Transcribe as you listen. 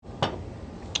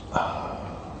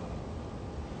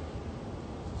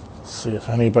See if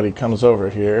anybody comes over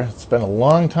here. It's been a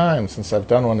long time since I've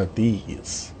done one of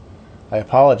these. I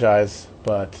apologize,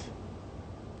 but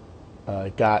I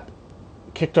got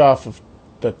kicked off of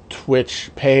the Twitch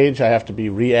page. I have to be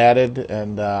re-added,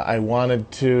 and I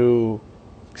wanted to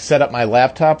set up my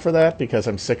laptop for that because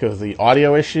I'm sick of the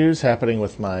audio issues happening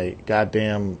with my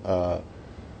goddamn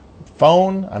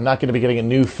phone. I'm not going to be getting a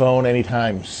new phone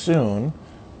anytime soon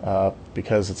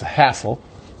because it's a hassle.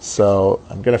 So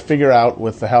I'm going to figure out,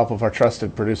 with the help of our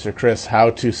trusted producer Chris, how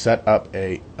to set up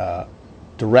a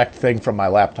direct thing from my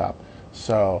laptop.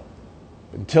 So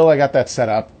until I got that set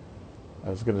up, I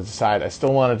was going to decide I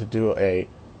still wanted to do a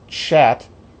chat,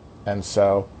 and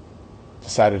so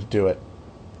decided to do it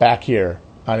back here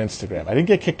on Instagram. I didn't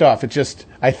get kicked off.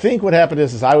 I think what happened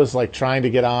is I was like trying to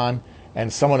get on,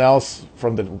 and someone else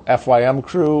from the FYM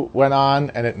crew went on,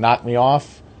 and it knocked me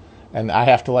off, and I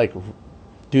have to like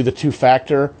do the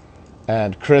two-factor,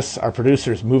 and Chris, our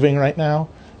producer, is moving right now,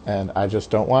 and I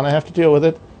just don't want to have to deal with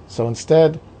it. So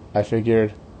instead, I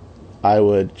figured I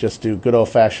would just do good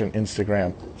old-fashioned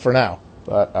Instagram for now.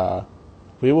 But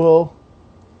we will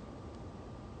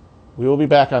be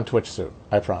back on Twitch soon,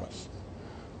 I promise.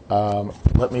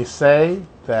 Let me say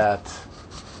that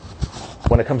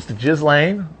when it comes to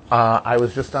Ghislaine, I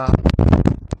was just on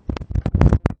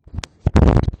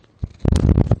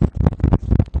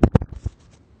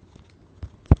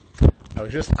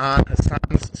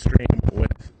Hassan's stream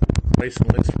with Mason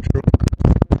Lindsay Drew.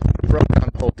 We broke down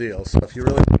the whole deal, so if you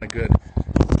really want a good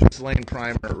Ghislaine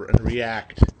primer and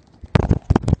react,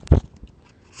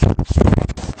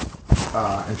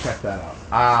 and check that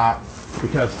out.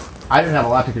 Because I didn't have a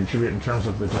lot to contribute in terms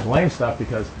of the Ghislaine stuff,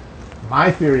 because my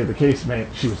theory of the case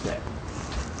meant she was dead.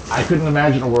 I couldn't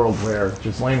imagine a world where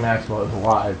Ghislaine Maxwell is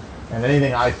alive, and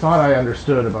anything I thought I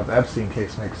understood about the Epstein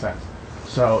case makes sense.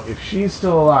 So if she's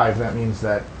still alive, that means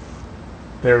that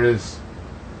there is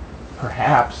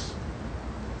perhaps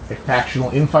a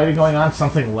factional infighting going on,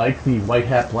 something like the white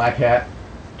hat, black hat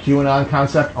QAnon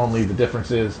concept, only the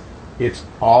difference is it's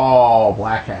all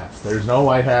black hats. There's no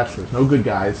white hats, there's no good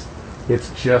guys. It's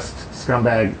just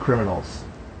scumbag criminals.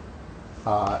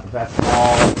 That's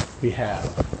all we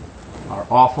have. Are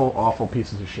awful, awful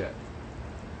pieces of shit.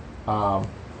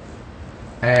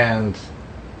 And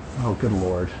oh, good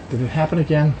Lord. Did it happen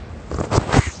again?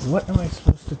 What am I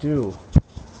supposed to do?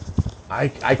 I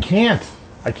can't.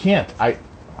 I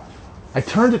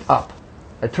turned it up.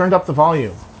 I turned up the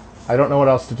volume. I don't know what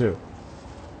else to do.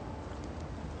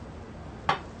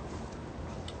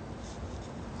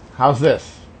 How's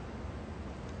this?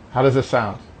 How does this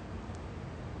sound?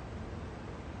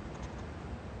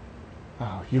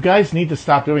 Oh, you guys need to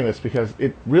stop doing this because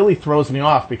it really throws me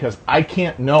off because I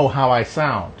can't know how I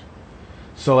sound.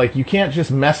 So, like, you can't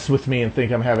just mess with me and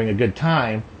think I'm having a good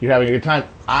time. You're having a good time.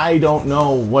 I don't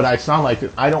know what I sound like.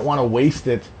 I don't want to waste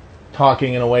it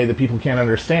talking in a way that people can't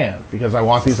understand because I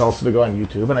want these also to go on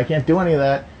YouTube, and I can't do any of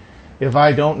that if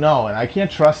I don't know. And I can't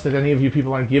trust that any of you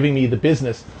people aren't giving me the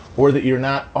business or that you're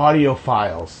not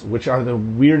audiophiles, which are the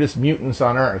weirdest mutants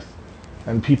on Earth,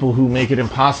 and people who make it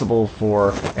impossible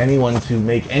for anyone to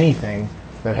make anything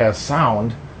that has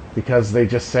sound because they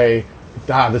just say,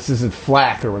 this isn't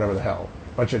FLAC or whatever the hell.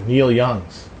 Bunch of Neil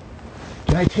Youngs.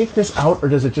 Can I take this out or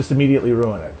does it just immediately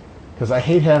ruin it? Because I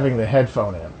hate having the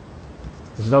headphone in.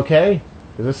 Is it okay?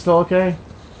 Is it still okay?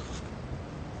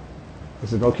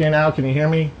 Is it okay now? Can you hear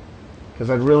me? Because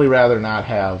I'd really rather not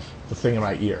have the thing in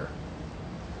my ear.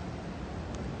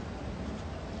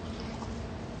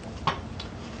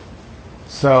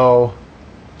 So,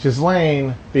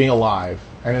 Ghislaine being alive,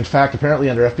 and in fact apparently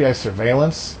under FBI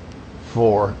surveillance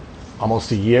for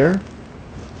almost a year.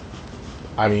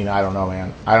 I mean, I don't know,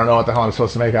 man. I don't know what the hell I'm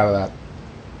supposed to make out of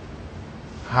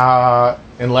that.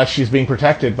 Unless she's being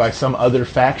protected by some other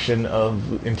faction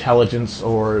of intelligence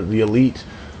or the elite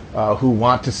who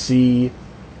want to see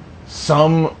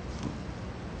some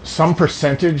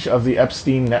percentage of the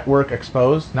Epstein network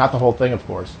exposed. Not the whole thing, of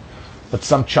course, but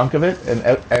some chunk of it.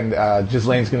 And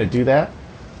Ghislaine's going to do that.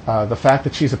 The fact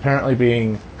that she's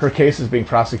apparently her case is being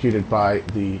prosecuted by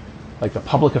the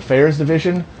Public Affairs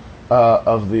Division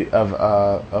of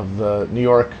the New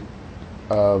York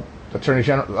Attorney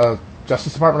General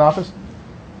Justice Department office.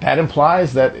 That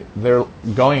implies that they're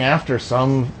going after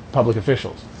some public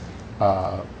officials.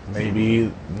 Maybe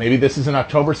this is an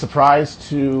October surprise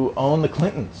to own the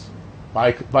Clintons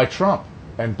by Trump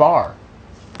and Barr,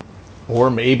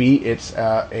 or maybe it's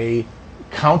a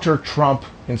counter-Trump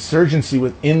insurgency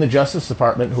within the Justice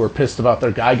Department who are pissed about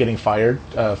their guy getting fired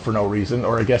for no reason,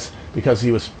 or I guess because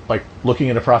he was looking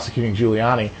into prosecuting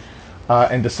Giuliani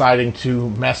and deciding to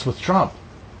mess with Trump.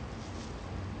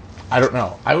 I don't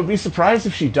know. I would be surprised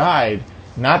if she died,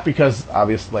 not because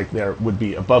obviously like there would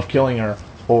be above killing her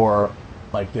or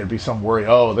like there'd be some worry,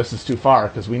 oh, this is too far,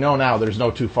 because we know now there's no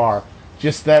too far.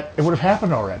 Just that it would have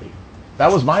happened already.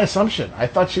 That was my assumption. I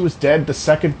thought she was dead the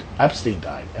second Epstein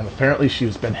died, and apparently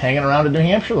she's been hanging around in New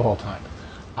Hampshire the whole time.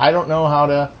 I don't know how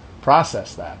to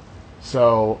process that.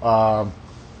 So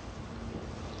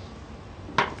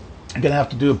I'm gonna have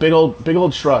to do a big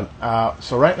old shrug.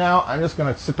 So right now I'm just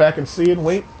gonna sit back and see and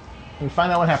wait and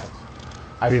find out what happens.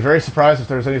 I'd be very surprised if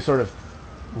there's any sort of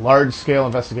large scale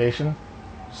investigation.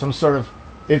 Some sort of,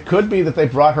 it could be that they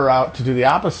brought her out to do the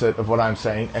opposite of what I'm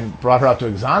saying and brought her out to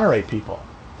exonerate people.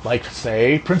 Like,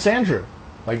 say, Prince Andrew.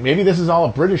 Like, maybe this is all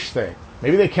a British thing.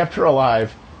 Maybe they kept her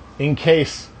alive in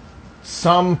case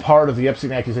some part of the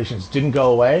Epstein accusations didn't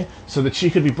go away, so that she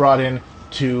could be brought in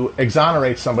to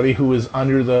exonerate somebody who is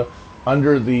under the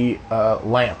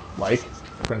lamp, like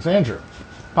Prince Andrew.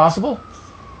 Possible?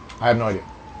 I have no idea.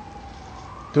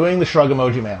 Doing the shrug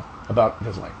emoji man about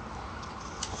Ghislaine.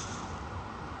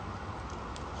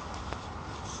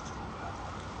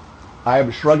 I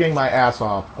am shrugging my ass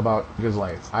off about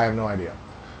Ghislaine. I have no idea.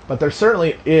 But there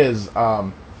certainly is,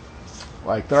 there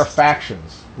are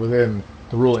factions within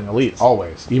the ruling elite,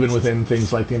 always, even within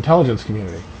things like the intelligence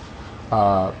community.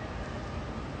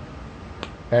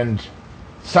 And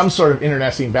some sort of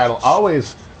internecine battle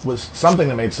always was something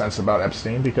that made sense about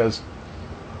Epstein, because,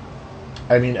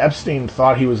 I mean, Epstein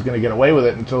thought he was going to get away with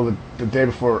it until the day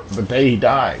before, the day he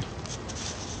died.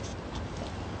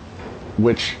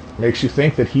 Which makes you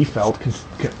think that he felt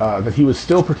that he was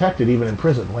still protected even in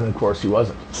prison, when of course he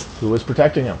wasn't. Who was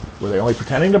protecting him? Were they only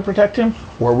pretending to protect him,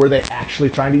 or were they actually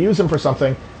trying to use him for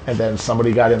something, and then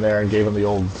somebody got in there and gave him the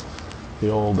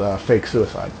old fake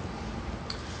suicide?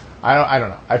 I don't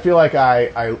know. I feel like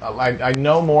I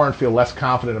know more and feel less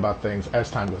confident about things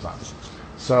as time goes on.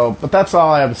 So, but that's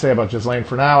all I have to say about Ghislaine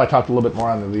for now. I talked a little bit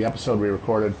more on the episode we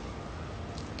recorded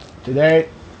today.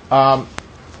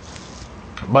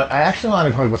 But I actually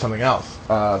want to talk about something else.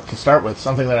 To start with,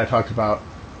 something that I talked about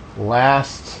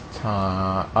last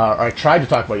time, or I tried to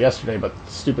talk about yesterday, but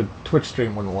the stupid Twitch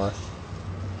stream wouldn't work.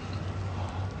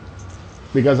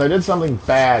 Because I did something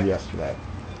bad yesterday.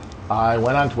 I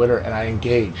went on Twitter and I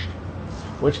engaged,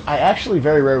 which I actually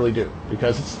very rarely do,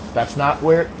 because that's not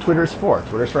where Twitter's for.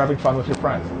 Twitter's for having fun with your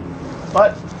friends.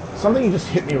 But something just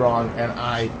hit me wrong, and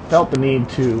I felt the need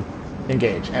to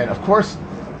engage. And of course,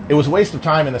 it was a waste of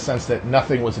time in the sense that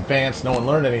nothing was advanced, no one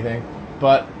learned anything,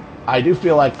 but I do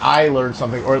feel like I learned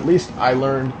something, or at least I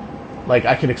learned, like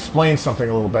I could explain something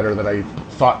a little better than I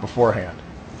thought beforehand.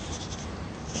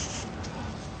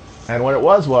 And what it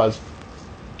was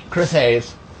Chris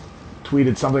Hayes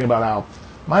tweeted something about how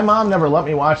my mom never let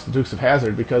me watch the Dukes of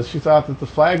Hazzard because she thought that the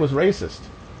flag was racist.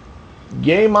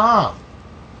 Yay, Mom!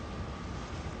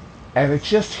 And it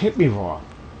just hit me wrong.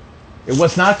 It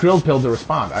was not grilled pill to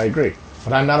respond, I agree.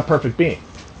 But I'm not a perfect being.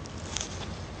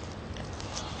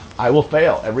 I will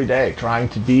fail every day trying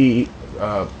to be,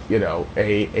 a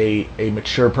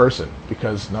mature person,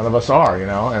 because none of us are,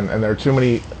 and there's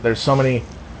so many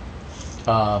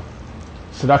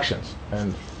seductions,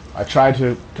 and I try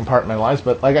to compartmentalize,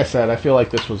 but like I said, I feel like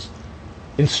this was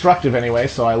instructive anyway,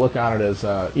 so I look on it as,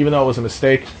 even though it was a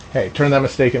mistake, hey, turn that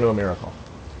mistake into a miracle.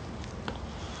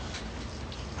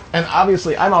 And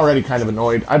obviously, I'm already kind of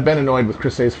annoyed. I've been annoyed with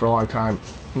Chris Hayes for a long time,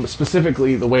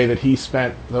 specifically the way that he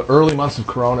spent the early months of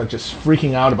Corona just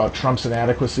freaking out about Trump's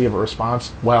inadequacy of a response,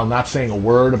 while not saying a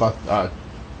word about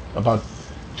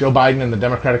Joe Biden and the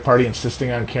Democratic Party insisting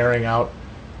on carrying out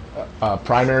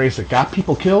primaries that got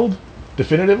people killed,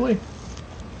 definitively.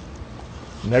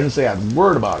 And they didn't say a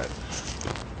word about it.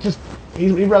 Just,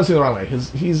 he rubs me the wrong way.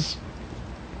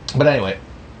 But anyway,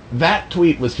 that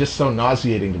tweet was just so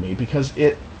nauseating to me, because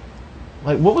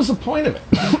what was the point of it?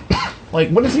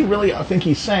 What does he really think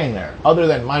he's saying there, other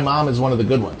than my mom is one of the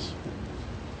good ones?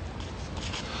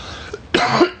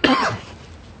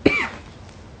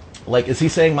 Is he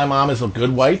saying my mom is a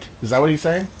good white? Is that what he's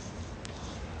saying?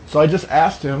 So I just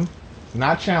asked him,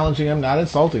 not challenging him, not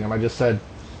insulting him, I just said,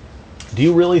 do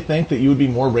you really think that you would be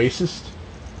more racist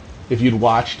if you'd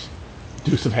watched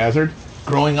Dukes of Hazzard?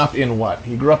 Growing up in what?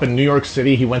 He grew up in New York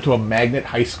City. He went to a magnet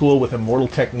high school with Immortal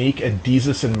Technique and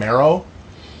Desus and Mero.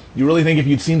 You really think if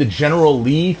you'd seen the General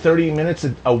Lee 30 minutes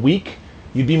a week,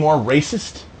 you'd be more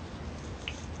racist?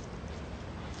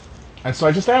 And so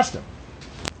I just asked him.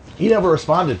 He never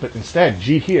responded, but instead,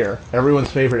 Jeet Heer,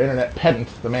 everyone's favorite internet pedant,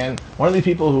 the man, one of those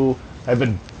people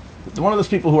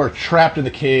who are trapped in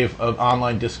the cave of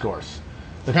online discourse.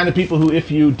 The kind of people who, if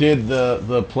you did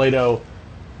the Plato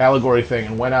allegory thing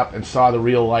and went up and saw the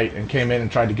real light and came in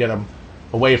and tried to get him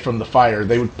away from the fire,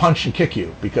 they would punch and kick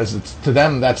you because it's to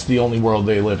them that's the only world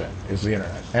they live in is the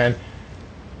internet. And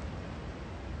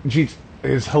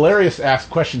his hilarious asked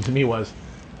question to me was,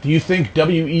 "Do you think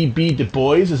W.E.B. Du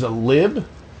Bois is a lib?"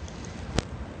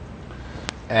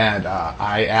 And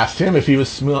I asked him if he was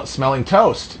smelling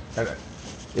toast. And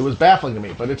it was baffling to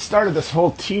me, but it started this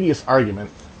whole tedious argument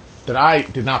that I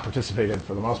did not participate in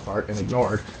for the most part and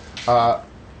ignored,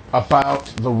 about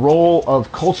the role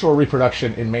of cultural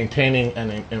reproduction in maintaining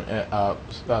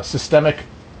systemic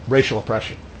racial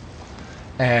oppression.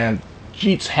 And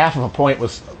Jeet's half of a point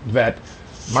was that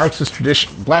Marxist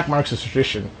tradition, black Marxist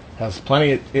tradition, has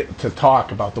plenty to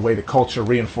talk about the way that culture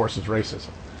reinforces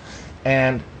racism.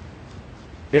 And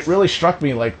it really struck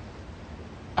me like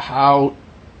how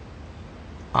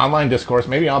online discourse,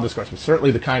 maybe all discourse, but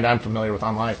certainly the kind I'm familiar with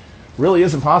online, really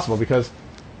is impossible because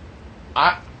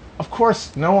of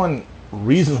course, no one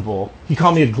reasonable, he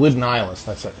called me a glib nihilist,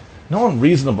 I said, no one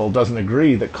reasonable doesn't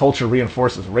agree that culture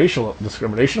reinforces racial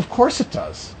discrimination. Of course it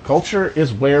does. Culture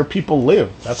is where people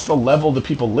live. That's the level that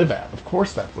people live at. Of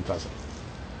course that's what does it.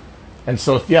 And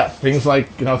so, yeah, things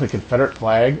like, the Confederate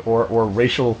flag or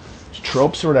racial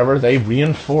tropes or whatever, they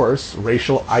reinforce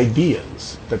racial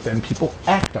ideas that then people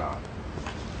act on.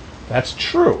 That's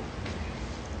true.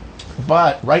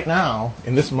 But right now,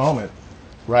 in this moment,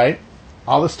 right,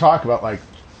 all this talk about like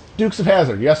Dukes of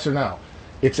Hazzard, yes or no,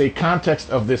 it's a context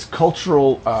of this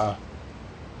cultural,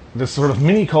 this sort of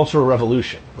mini cultural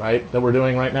revolution, right, that we're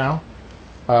doing right now.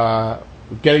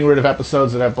 Getting rid of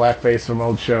episodes that have blackface from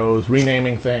old shows,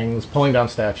 renaming things, pulling down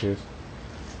statues.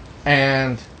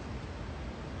 And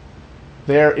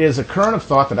there is a current of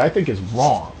thought that I think is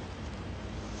wrong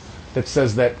that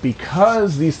says that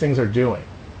because these things are happening,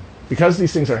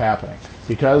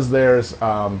 because there's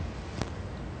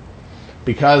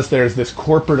this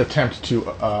corporate attempt to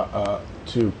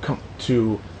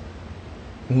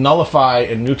nullify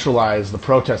and neutralize the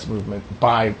protest movement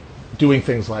by doing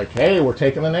things like, hey, we're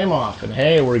taking the name off, and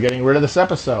hey, we're getting rid of this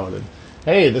episode, and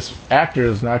hey, this white actor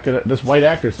is not gonna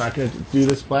do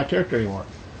this black character anymore.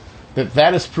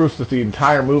 That is proof that the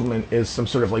entire movement is some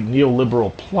sort of like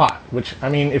neoliberal plot. Which, I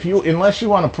mean, unless you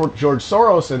want to put George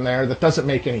Soros in there, that doesn't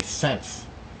make any sense.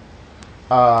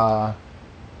 Because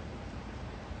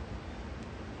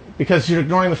you're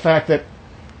ignoring the fact that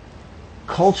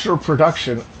culture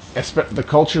production, the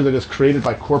culture that is created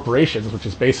by corporations, which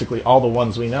is basically all the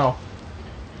ones we know,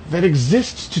 that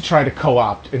exists to try to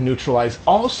co-opt and neutralize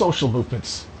all social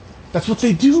movements. That's what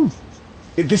they do.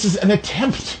 This is an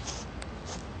attempt.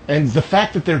 And the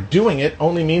fact that they're doing it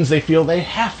only means they feel they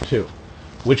have to,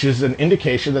 which is an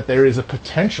indication that there is a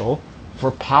potential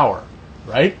for power,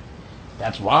 right?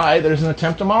 That's why there's an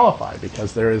attempt to mollify,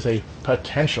 because there is a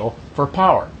potential for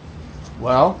power.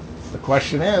 Well, the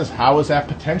question is, how is that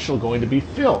potential going to be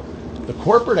filled? The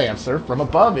corporate answer from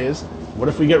above is, what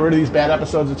if we get rid of these bad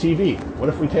episodes of TV? What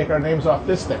if we take our names off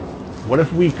this thing? What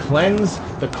if we cleanse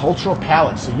the cultural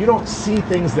palette so you don't see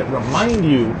things that remind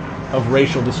you of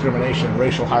racial discrimination,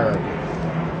 racial hierarchy?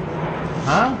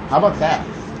 Huh? How about that?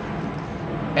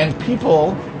 And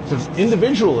people,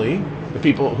 individually, the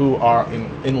people who are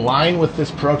in line with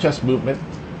this protest movement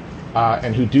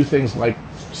and who do things like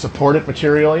support it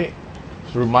materially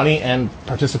through money and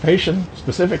participation,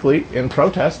 specifically in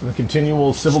protest and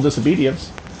continual civil disobedience,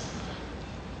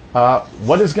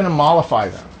 what is going to mollify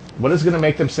them? What is going to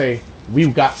make them say,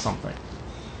 we've got something?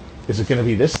 Is it going to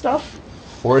be this stuff?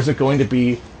 Or is it going to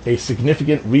be a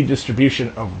significant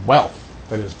redistribution of wealth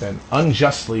that has been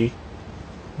unjustly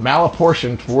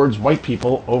malapportioned towards white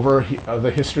people over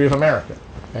the history of America,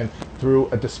 and through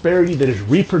a disparity that is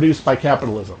reproduced by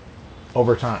capitalism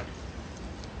over time?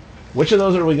 Which of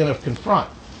those are we going to confront?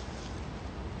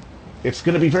 It's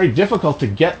going to be very difficult to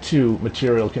get to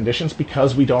material conditions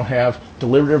because we don't have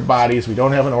deliberative bodies, we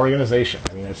don't have an organization.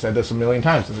 I mean, I've said this a million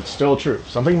times, and it's still true.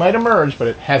 Something might emerge, but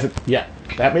it hasn't yet.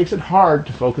 That makes it hard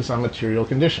to focus on material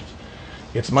conditions.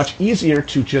 It's much easier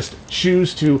to just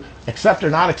choose to accept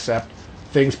or not accept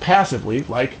things passively,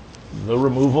 like the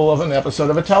removal of an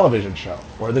episode of a television show,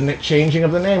 or the changing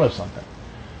of the name of something.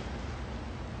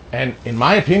 And in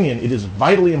my opinion, it is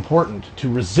vitally important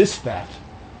to resist that,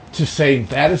 to say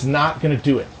that is not going to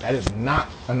do it. That is not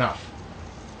enough.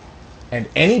 And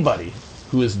anybody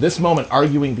who is this moment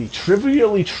arguing the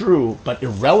trivially true but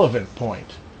irrelevant point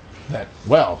that,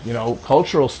 well,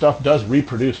 cultural stuff does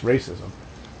reproduce racism.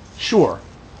 Sure.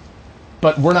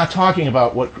 But we're not talking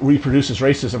about what reproduces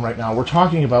racism right now. We're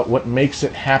talking about what makes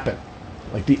it happen.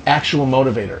 Like the actual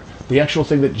motivator, the actual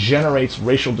thing that generates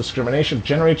racial discrimination,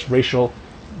 generates racial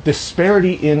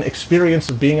disparity in experience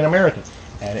of being an American.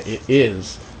 And it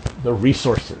is the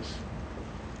resources.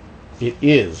 It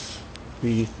is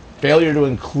the failure to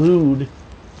include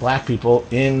black people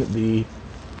in the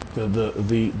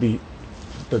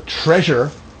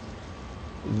treasure,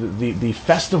 the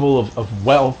festival of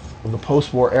wealth of the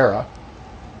post-war era.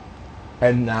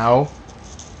 And now,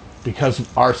 because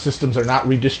our systems are not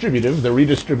redistributive, they're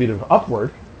redistributive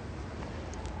upward,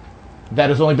 that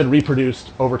has only been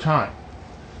reproduced over time.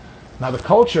 Now the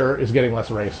culture is getting less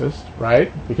racist,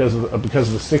 right? Because of the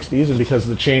 60s and because of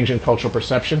the change in cultural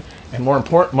perception, and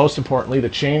most importantly, the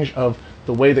change of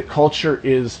the way that culture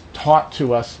is taught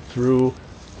to us through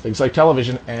things like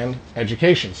television and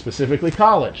education, specifically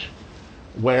college,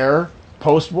 where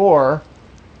post-war,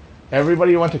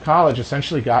 everybody who went to college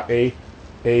essentially got a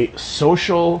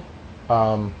social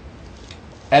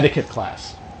etiquette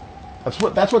class.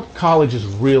 That's what college is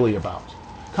really about.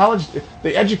 College,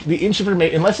 the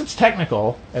information, unless it's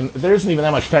technical, and there isn't even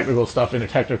that much technical stuff in a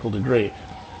technical degree,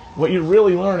 what you're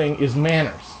really learning is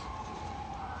manners.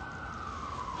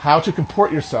 How to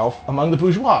comport yourself among the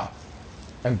bourgeois.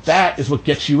 And that is what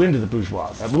gets you into the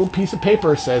bourgeois. That little piece of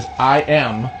paper says, I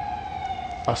am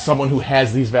someone who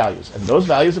has these values. And those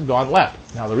values have gone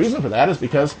left. Now the reason for that is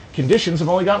because conditions have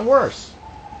only gotten worse.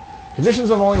 Conditions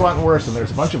have only gotten worse, and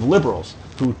there's a bunch of liberals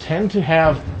who tend to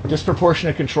have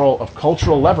disproportionate control of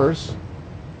cultural levers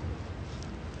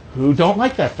who don't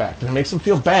like that fact, and it makes them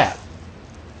feel bad.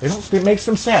 It makes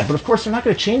them sad, but of course they're not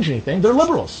going to change anything. They're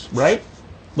liberals, right?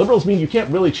 Liberals mean you can't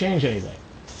really change anything.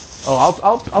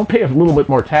 Oh, I'll pay a little bit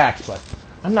more tax, but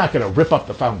I'm not going to rip up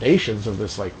the foundations of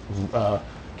this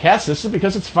caste system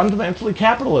because it's fundamentally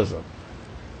capitalism.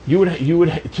 You would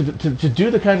to do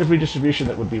the kind of redistribution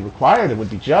that would be required, it would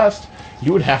be just,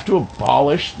 you would have to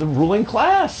abolish the ruling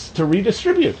class to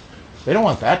redistribute. They don't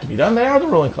want that to be done. They are the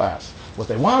ruling class. What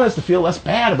they want is to feel less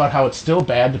bad about how it's still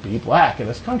bad to be black in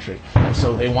this country. And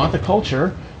so they want the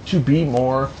culture to be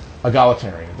more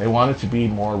egalitarian. They want it to be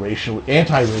more racial,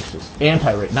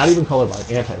 anti-racist, not even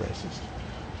colorblind, anti-racist.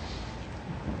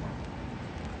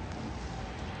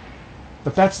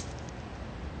 But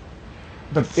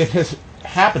it has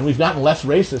happened. We've gotten less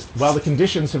racist while the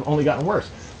conditions have only gotten worse.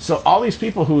 So all these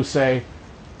people who say,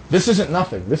 this isn't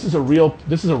nothing, this is a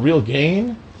real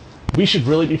gain, we should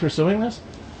really be pursuing this.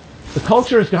 The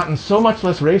culture has gotten so much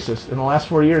less racist in the last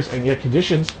 4 years, and yet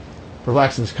conditions for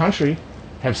blacks in this country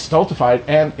have stultified,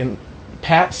 and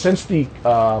since the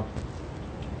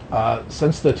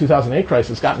 2008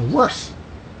 crisis, gotten worse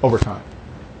over time.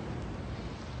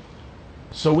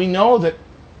 So we know that,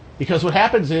 because what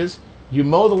happens is, you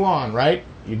mow the lawn, right?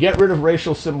 You get rid of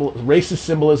racist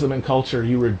symbolism in culture.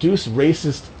 You reduce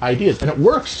racist ideas. And it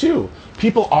works, too.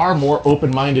 People are more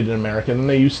open-minded in America than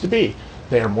they used to be.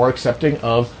 They are more accepting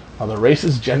of other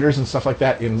races, genders, and stuff like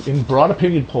that. In broad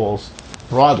opinion polls,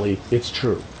 broadly, it's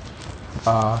true.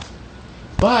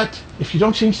 But if you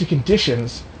don't change the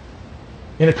conditions,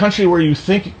 in a country where you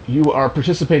think you are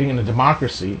participating in a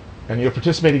democracy, and you're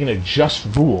participating in a just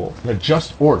rule, in a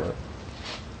just order,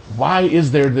 why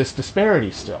is there this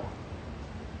disparity still?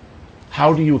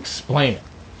 How do you explain it?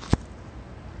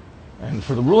 And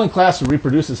for the ruling class who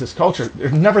reproduces this culture,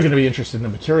 they're never going to be interested in the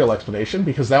material explanation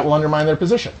because that will undermine their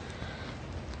position.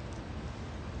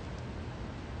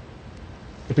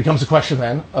 It becomes a question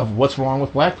then of what's wrong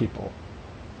with black people.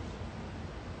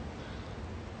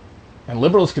 And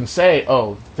liberals can say,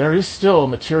 oh, there is still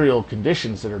material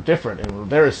conditions that are different, and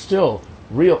there is still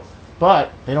real,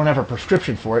 but they don't have a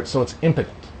prescription for it, so it's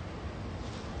impotent.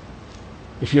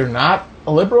 If you're not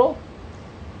a liberal,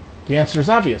 the answer is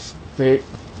obvious. They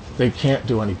can't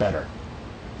do any better.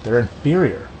 They're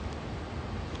inferior.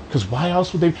 Because why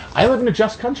else would they? I live in a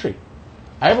just country.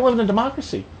 I haven't lived in a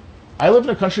democracy. I live in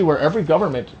a country where every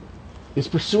government is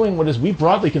pursuing what is we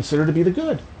broadly consider to be the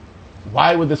good.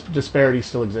 Why would this disparity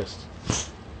still exist?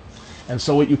 And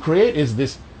so what you create is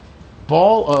this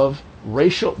ball of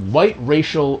white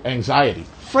racial anxiety,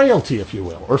 frailty, if you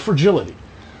will, or fragility,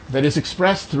 that is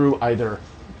expressed through either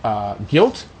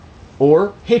guilt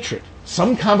or hatred,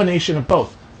 some combination of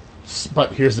both.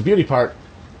 But here's the beauty part,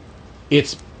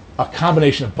 it's a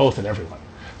combination of both in everyone.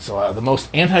 So the most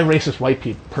anti-racist white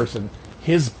person,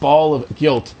 his ball of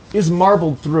guilt is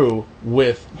marbled through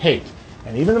with hate.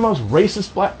 And even the most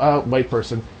racist white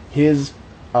person, his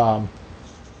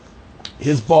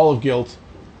ball of guilt,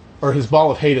 or his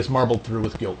ball of hate is marbled through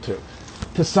with guilt too.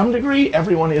 To some degree,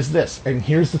 everyone is this. And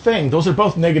here's the thing, those are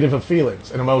both negative of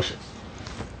feelings and emotions.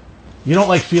 You don't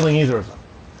like feeling either of them.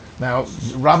 Now,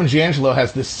 Robin DiAngelo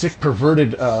has this sick,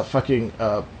 perverted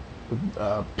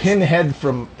pinhead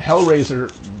from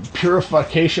Hellraiser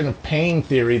purification of pain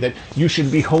theory that you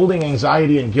should be holding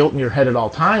anxiety and guilt in your head at all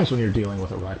times when you're dealing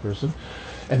with a black person,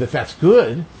 and that's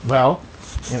good. Well,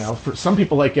 For some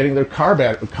people like getting their car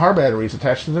batteries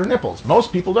attached to their nipples.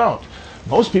 Most people don't.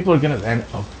 Most people are going to then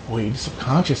avoid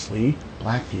subconsciously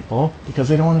black people because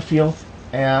they don't want to feel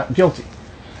guilty.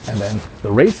 And then the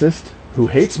racist who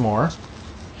hates more,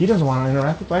 he doesn't want to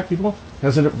interact with black people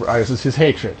because it rises his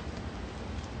hatred.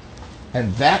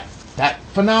 And that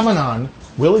phenomenon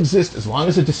will exist as long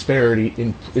as a disparity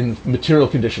in material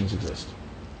conditions exist.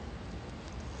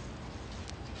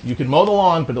 You can mow the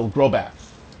lawn, but it'll grow back.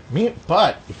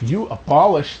 But if you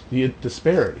abolish the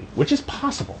disparity, which is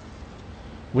possible,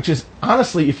 which is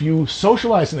honestly, if you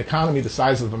socialize an economy the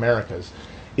size of America's,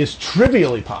 is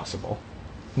trivially possible,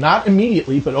 not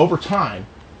immediately, but over time,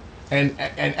 and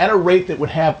at a rate that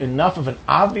would have enough of an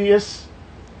obvious,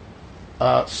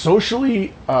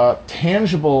 socially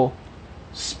tangible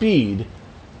speed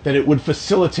that it would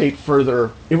facilitate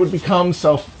further, it would become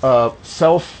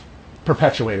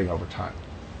self-perpetuating over time.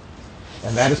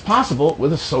 And that is possible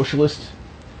with a socialist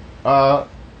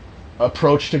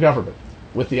approach to government,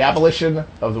 with the abolition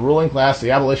of the ruling class,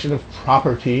 the abolition of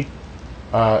property,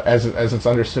 as it's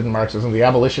understood in Marxism, the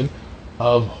abolition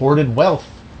of hoarded wealth,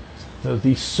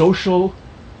 the social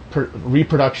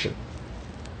reproduction,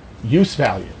 use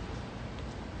value.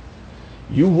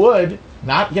 You would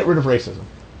not get rid of racism,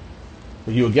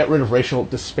 but you would get rid of racial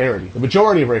disparity, the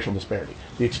majority of racial disparity.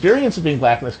 The experience of being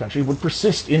black in this country would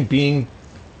persist in being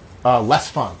less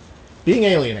fun, being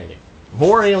alienating,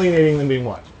 more alienating than being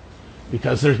white,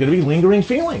 because there's going to be lingering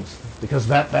feelings, because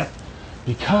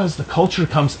because the culture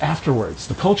comes afterwards.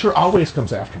 The culture always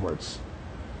comes afterwards.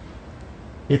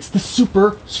 It's the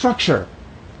superstructure,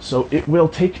 so it will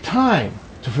take time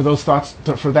for those thoughts,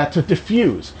 for that to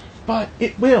diffuse, but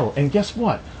it will. And guess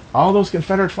what? All those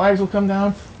Confederate flags will come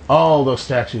down. All those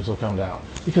statues will come down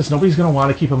because nobody's going to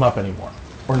want to keep them up anymore,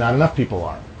 or not enough people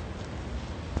are.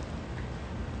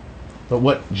 But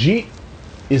what Jeet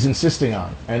is insisting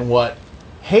on, and what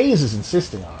Hayes is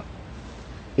insisting on,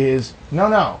 is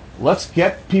no, let's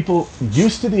get people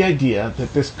used to the idea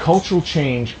that this cultural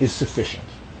change is sufficient,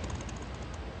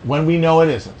 when we know it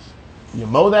isn't. You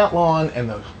mow that lawn and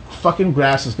the fucking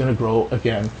grass is going to grow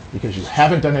again because you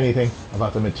haven't done anything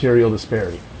about the material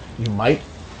disparity. You might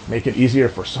make it easier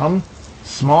for some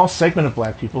small segment of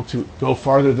black people to go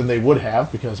farther than they would have,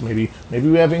 because maybe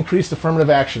we have increased affirmative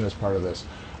action as part of this.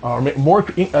 Or more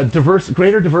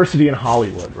greater diversity in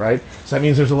Hollywood, right? So that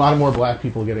means there's a lot more black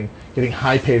people getting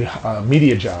high-paid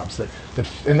media jobs,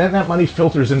 and then that money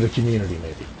filters into community,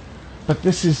 maybe. But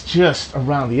this is just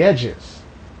around the edges,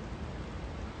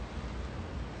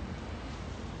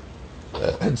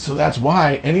 and so that's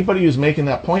why anybody who's making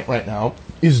that point right now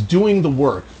is doing the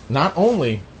work, not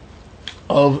only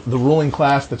of the ruling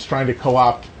class that's trying to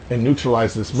co-opt and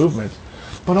neutralize this movement,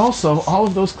 but also all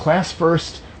of those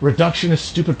class-first, reductionist,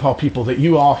 stupid Paul people that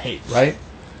you all hate, right?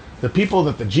 The people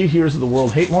that the G-heroes of the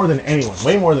world hate more than anyone,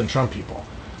 way more than Trump people.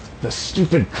 The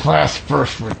stupid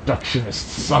class-first, reductionist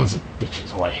sons of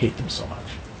bitches. Oh, I hate them so much.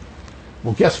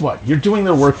 Well, guess what? You're doing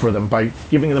their work for them by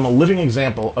giving them a living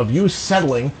example of you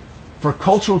settling for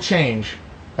cultural change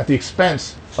at the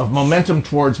expense of momentum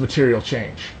towards material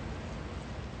change.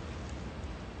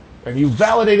 And you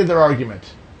validated their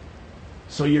argument.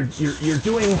 So you're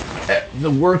doing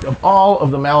the work of all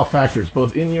of the malefactors,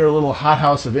 both in your little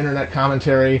hothouse of internet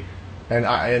commentary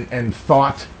and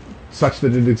thought, such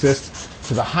that it exists,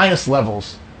 to the highest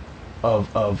levels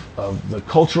of the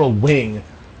cultural wing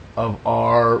of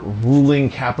our ruling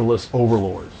capitalist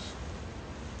overlords.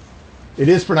 It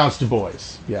is pronounced Du Bois,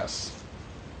 yes.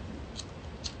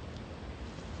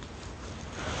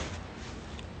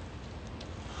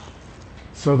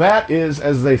 So that is,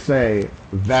 as they say,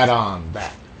 that on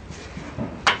that.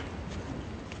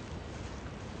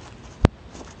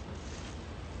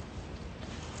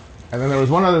 And then there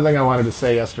was one other thing I wanted to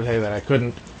say yesterday that I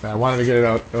couldn't, and I wanted to get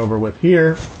it over with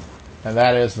here, and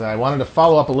that is that I wanted to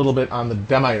follow up a little bit on the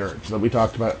demiurge that we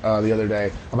talked about the other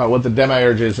day, about what the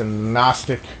demiurge is in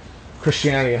Gnostic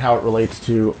Christianity and how it relates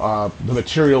to the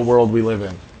material world we live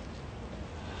in.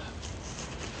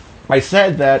 I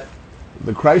said that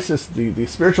the crisis, the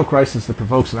spiritual crisis that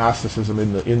provokes Gnosticism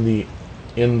in the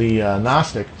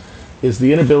Gnostic, is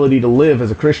the inability to live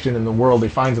as a Christian in the world he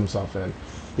finds himself in,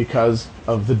 because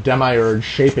of the demiurge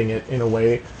shaping it in a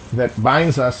way that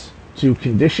binds us to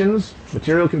conditions,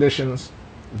 material conditions,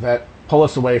 that pull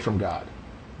us away from God.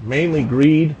 Mainly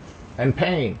greed and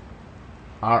pain.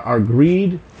 Our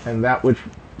greed and that which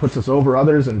puts us over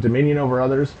others and dominion over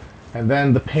others, and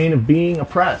then the pain of being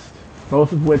oppressed,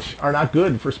 both of which are not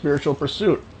good for spiritual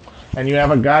pursuit. And you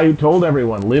have a guy who told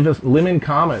everyone, live in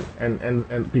common.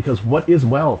 And because what is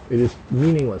wealth? It is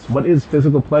meaningless. What is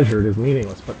physical pleasure? It is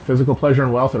meaningless. But physical pleasure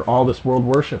and wealth are all this world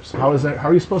worships. How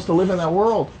are you supposed to live in that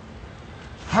world?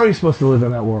 How are you supposed to live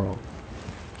in that world?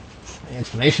 The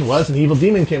explanation was an evil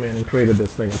demon came in and created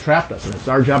this thing and trapped us. And it's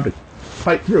our job to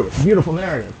fight through. It's a beautiful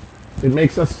narrative. It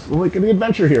makes us like the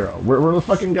adventure hero. We're the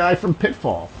fucking guy from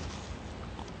Pitfall.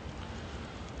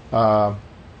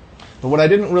 But what I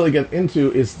didn't really get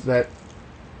into is that,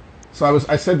 so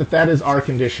I said that is our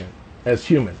condition as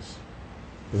humans,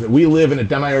 is that we live in a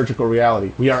demiurgical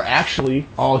reality. We are actually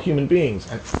all human beings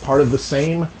and part of the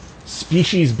same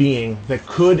species being that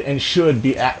could and should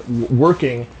be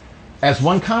working as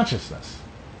one consciousness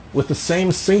with the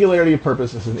same singularity of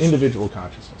purpose as an individual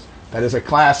consciousness. That is a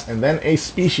class and then a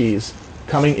species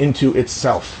coming into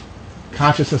itself,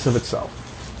 consciousness of itself.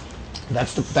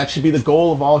 That should be the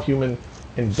goal of all human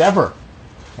endeavor.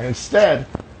 And instead,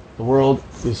 the world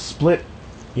is split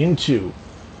into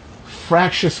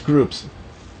fractious groups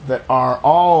that are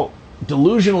all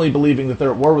delusionally believing that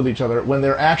they're at war with each other when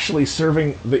they're actually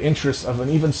serving the interests of an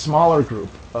even smaller group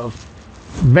of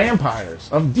vampires,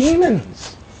 of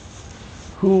demons,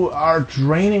 who are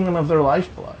draining them of their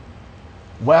lifeblood.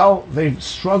 Well, they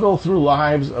struggle through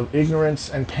lives of ignorance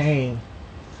and pain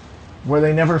where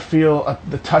they never feel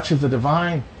the touch of the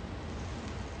divine.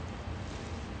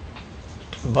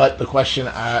 But the question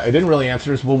I didn't really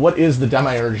answer is, well, what is the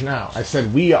demiurge now? I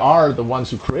said we are the ones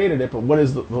who created it, but what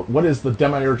is the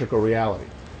demiurgical reality?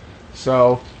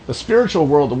 So the spiritual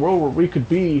world, the world where we could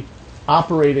be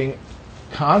operating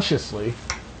consciously,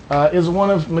 is one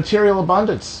of material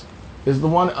abundance, is the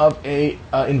one of a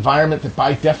environment that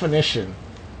by definition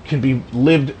can be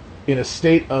lived in a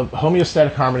state of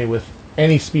homeostatic harmony with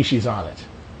any species on it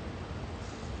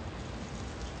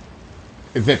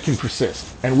that can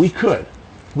persist. And we could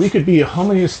be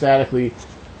homeostatically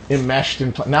enmeshed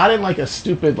in, not in like a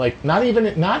stupid, like not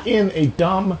in a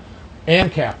dumb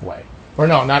ANCAP way, or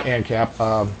no, not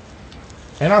ANCAP,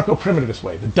 anarcho-primitivist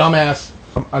way, the dumbass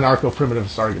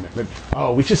anarcho-primitivist argument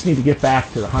that, we just need to get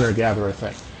back to the hunter-gatherer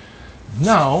thing.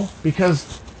 No,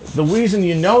 because the reason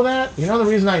the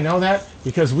reason I know that,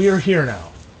 because we are here now.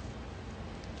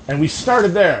 And we started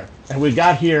there, and we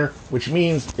got here, which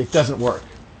means it doesn't work.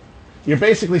 You're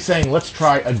basically saying, let's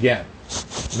try again.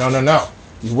 No.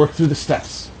 You work through the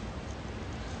steps.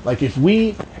 Like if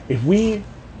we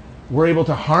were able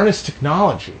to harness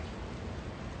technology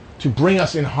to bring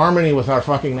us in harmony with our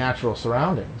fucking natural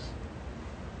surroundings,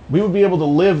 we would be able to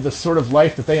live the sort of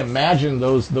life that they imagined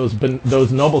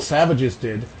those noble savages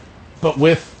did, but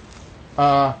with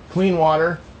clean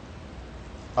water,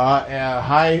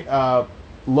 low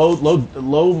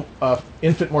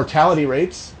infant mortality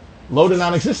rates, low to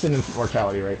non-existent infant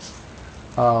mortality rates.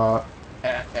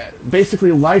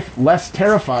 Basically, life less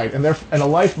terrified, and a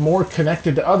life more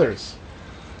connected to others,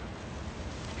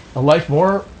 a life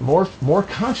more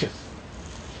conscious.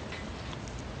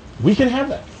 We can have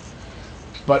that,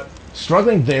 but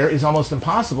struggling there is almost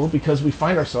impossible because we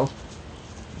find ourselves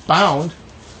bound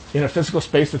in a physical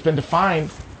space that's been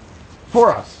defined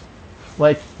for us.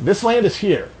 Like this land is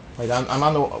here. Like I'm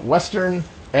on the western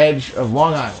edge of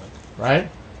Long Island, right?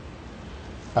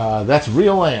 That's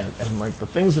real land, and like the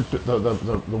things that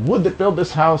the wood that built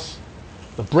this house,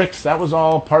 the bricks, that was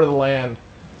all part of the land.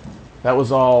 That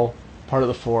was all part of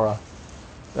the flora.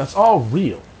 That's all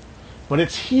real, but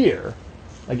it's here,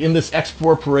 like in this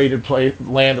expropriated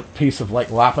land, piece of like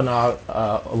Lenape,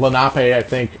 I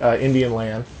think, Indian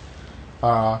land.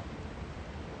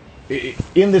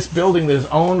 In this building that is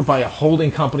owned by a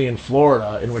holding company in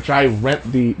Florida, in which I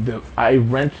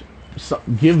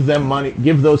give them money,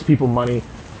 give those people money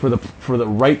for the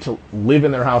right to live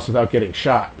in their house without getting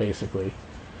shot, basically.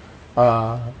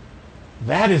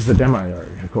 That is the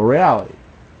demiurgical reality.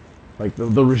 Like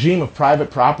the regime of private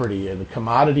property and the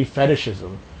commodity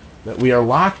fetishism that we are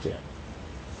locked in.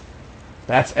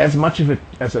 That's as much of a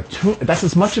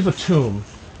tomb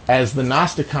as the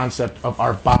Gnostic concept of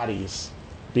our bodies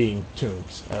being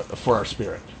tombs for our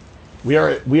spirit. We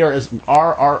are as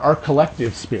our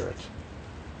collective spirit,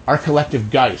 our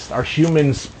collective Geist, our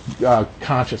human's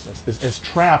consciousness is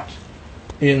trapped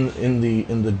in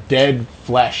the dead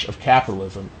flesh of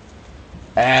capitalism,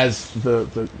 as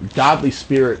the godly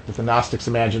spirit that the Gnostics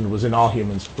imagined was in all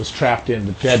humans was trapped in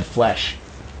the dead flesh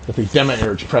that the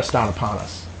demiurge pressed down upon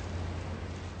us.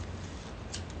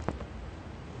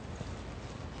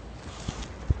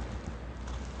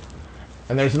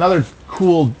 And there's another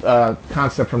cool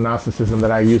concept from Gnosticism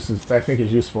that I think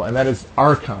is useful, and that is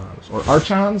archons, or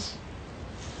archons.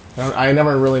 I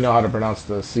never really know how to pronounce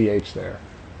the CH there.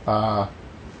 But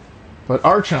But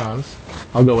archons,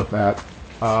 I'll go with that,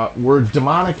 were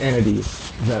demonic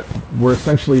entities that were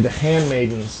essentially the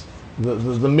handmaidens,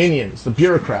 the minions, the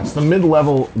bureaucrats, the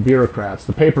mid-level bureaucrats,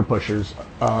 the paper pushers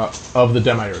of the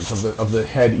demiurge, of the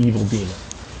head evil demon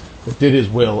that did his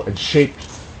will and shaped,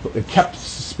 it kept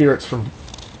spirits from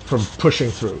pushing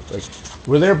through. Like,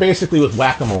 we're there basically with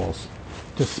whack-a-moles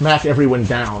to smack everyone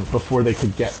down before they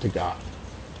could get to God.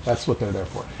 That's what they're there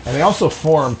for. And they also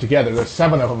form together. There's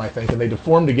 7 of them, I think, and they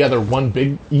form together one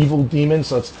big evil demon,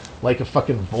 so it's like a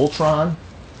fucking Voltron.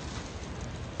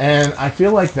 And I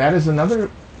feel like that is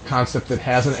another concept that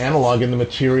has an analog in the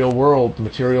material world, the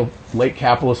material late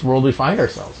capitalist world we find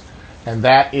ourselves. And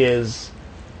that is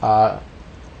that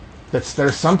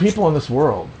there's some people in this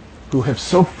world who have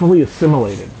so fully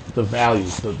assimilated the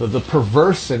values, the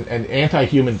perverse and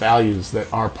anti-human values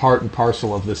that are part and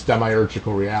parcel of this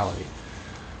demiurgical reality.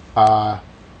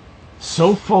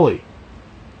 So fully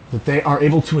that they are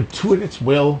able to intuit its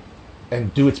will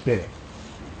and do its bidding.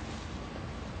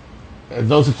 And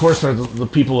those, of course, are the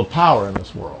people of power in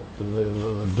this world,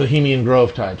 the Bohemian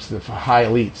Grove types, the high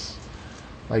elites.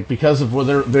 Like, because of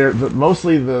they're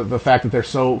mostly the fact that they're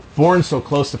so born so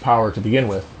close to power to begin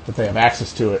with, that they have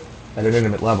access to it at an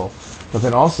intimate level, but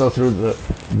then also through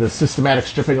the systematic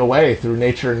stripping away through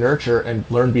nature and nurture and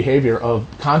learned behavior of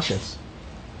conscience,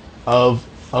 of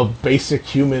basic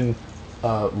human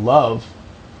love,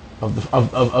 of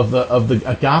the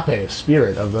agape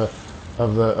spirit, of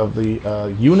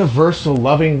the universal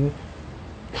loving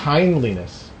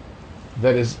kindliness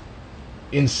that is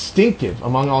instinctive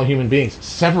among all human beings,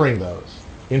 severing those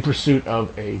in pursuit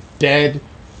of a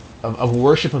of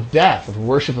worship of death, of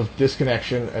worship of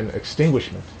disconnection and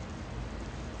extinguishment.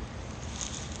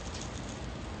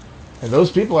 And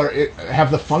those people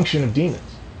have the function of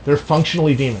demons. They're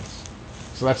functionally demons.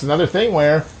 So that's another thing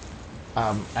where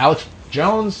Alex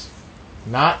Jones,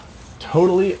 not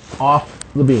totally off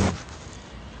the beam.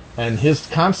 And his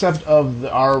concept of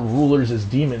our rulers as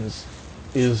demons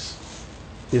is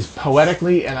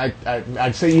poetically and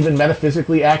I'd say even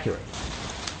metaphysically accurate.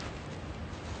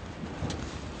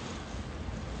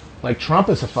 Like, Trump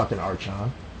is a fucking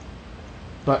archon.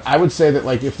 But I would say that,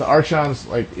 like, if the archons,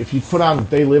 like, if you put on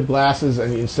They Live glasses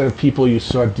and instead of people you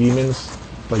saw demons,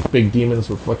 like big demons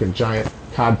with fucking giant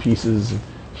cod pieces and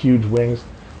huge wings,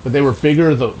 but they were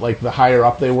bigger the higher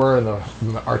up they were in the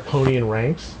Arconian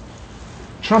ranks,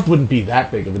 Trump wouldn't be that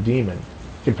big of a demon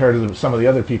compared to some of the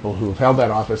other people who have held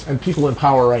that office and people in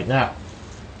power right now.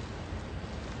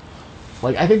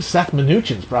 Like, I think Seth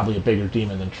Mnuchin's probably a bigger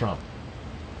demon than Trump.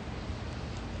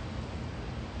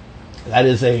 That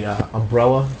is a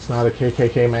umbrella. It's not a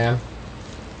KKK man.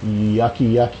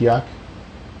 Yucky, yuck, yuck.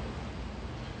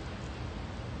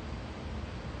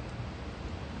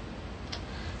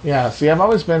 Yeah. See, I've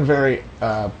always been very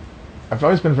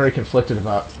conflicted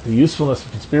about the usefulness of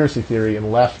conspiracy theory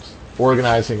and left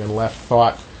organizing and left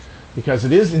thought, because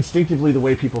it is instinctively the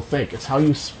way people think. It's how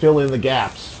you fill in the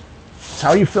gaps. It's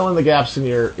how you fill in the gaps in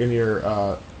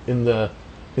the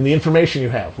information you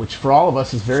have, which for all of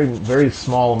us is very, very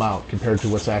small amount compared to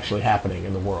what's actually happening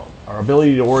in the world. Our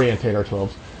ability to orientate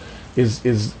ourselves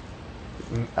is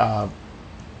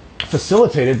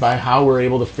facilitated by how we're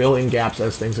able to fill in gaps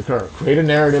as things occur. Create a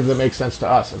narrative that makes sense to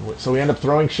us. And so we end up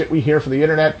throwing shit we hear from the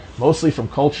internet, mostly from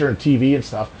culture and TV and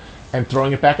stuff, and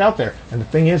throwing it back out there. And the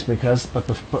thing is, but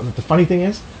the funny thing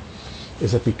is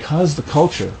that because the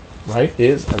culture, right,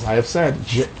 is, as I have said,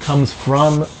 comes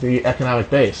from the economic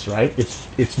base, right?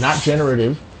 It's not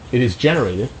generative, it is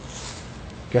generated.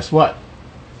 Guess what?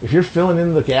 If you're filling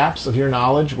in the gaps of your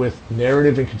knowledge with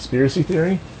narrative and conspiracy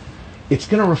theory, it's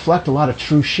going to reflect a lot of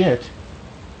true shit,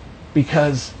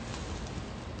 because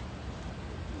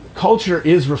culture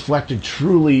is reflected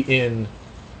truly in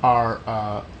our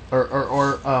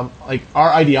like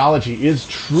our ideology is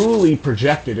truly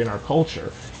projected in our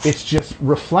culture. It's just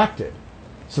reflected,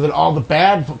 so that all the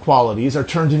bad qualities are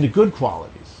turned into good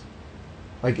qualities.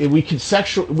 Like,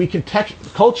 culture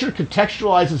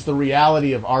contextualizes the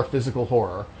reality of our physical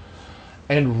horror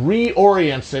and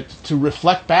reorients it to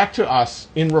reflect back to us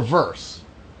in reverse,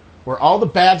 where all the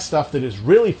bad stuff that is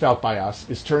really felt by us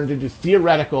is turned into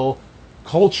theoretical,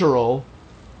 cultural,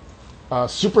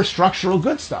 superstructural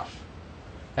good stuff.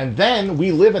 And then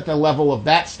we live at the level of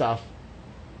that stuff,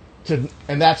 and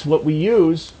that's what we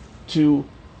use to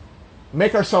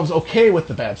make ourselves okay with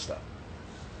the bad stuff,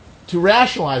 to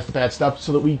rationalize the bad stuff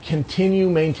so that we continue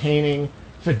maintaining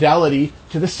fidelity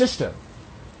to the system.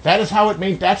 That's how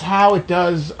it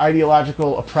does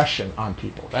ideological oppression on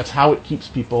people. That's how it keeps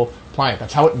people pliant.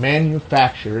 That's how it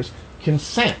manufactures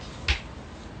consent.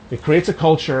 It creates a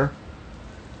culture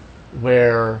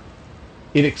where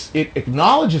it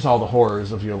acknowledges all the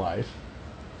horrors of your life,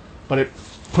 but it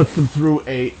puts them through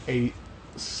a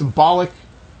symbolic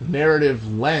narrative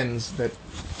lens that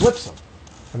flips them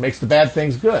and makes the bad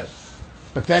things good.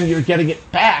 But then you're getting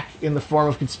it back in the form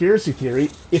of conspiracy theory.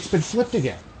 It's been flipped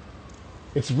again.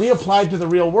 It's reapplied to the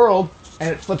real world, and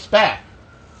it flips back.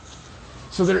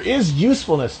 So there is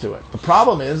usefulness to it. The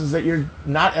problem is that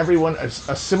not everyone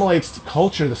assimilates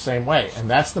culture the same way. And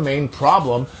that's the main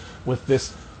problem with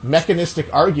this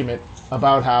mechanistic argument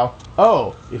about how,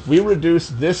 if we reduce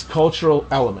this cultural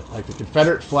element, like the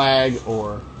Confederate flag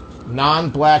or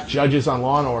non-black judges on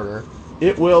Law and Order,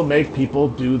 it will make people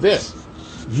do this.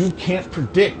 You can't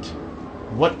predict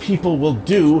what people will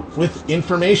do with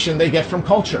information they get from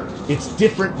culture. It's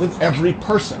different with every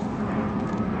person.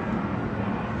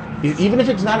 Even if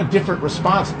it's not a different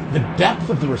response, the depth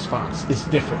of the response is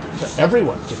different to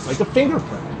everyone. It's like a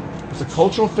fingerprint. It's a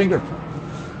cultural fingerprint.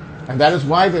 And that is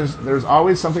why there's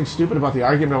always something stupid about the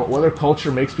argument about whether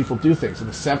culture makes people do things. In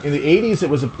the 80s, it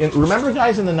was... remember,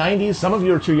 guys, in the 90s, some of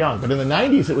you are too young, but in the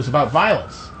 90s, it was about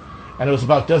violence. And it was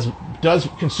about, does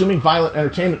consuming violent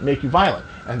entertainment make you violent?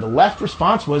 And the left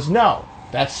response was, no,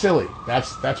 that's silly.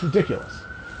 That's ridiculous.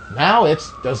 Now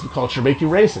it's, does the culture make you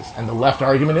racist? And the left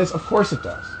argument is, of course it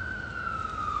does.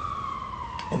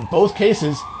 In both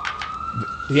cases,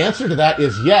 the answer to that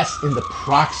is yes in the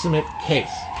proximate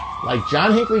case. Like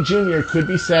John Hinckley Jr. could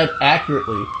be said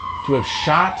accurately to have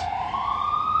shot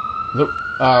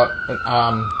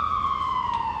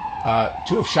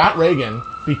Reagan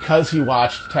because he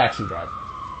watched Taxi Driver.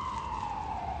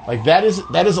 Like that is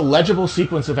a legible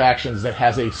sequence of actions that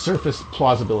has a surface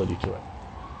plausibility to it.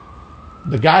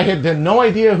 The guy had no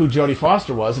idea who Jodie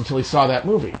Foster was until he saw that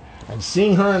movie. And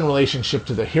seeing her in relationship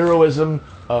to the heroism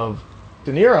of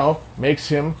De Niro makes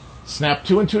him snap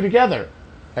two and two together.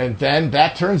 And then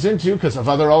that turns into, because of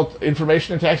other old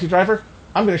information in Taxi Driver,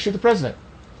 I'm going to shoot the president.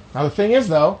 Now the thing is,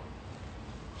 though,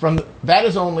 that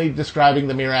is only describing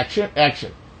the mere action.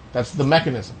 That's the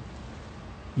mechanism.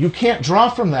 You can't draw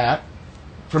from that,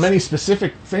 from any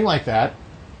specific thing like that,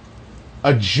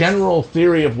 a general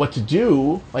theory of what to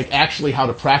do, like actually how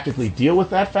to practically deal with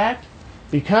that fact,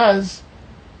 because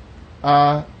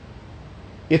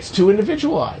it's too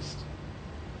individualized.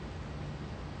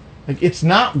 Like, it's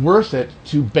not worth it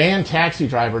to ban Taxi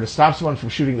Driver to stop someone from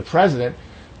shooting the president,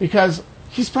 because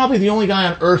he's probably the only guy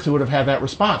on earth who would have had that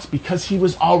response, because he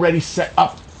was already set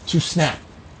up to snap.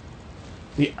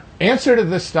 The answer to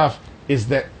this stuff is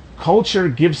that culture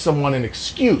gives someone an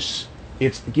excuse.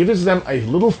 It gives them a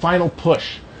little final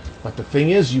push. But the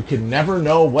thing is, you can never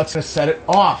know what's going to set it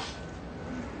off.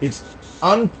 It's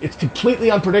completely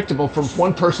unpredictable from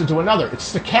one person to another.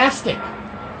 It's stochastic.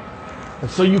 And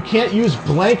so you can't use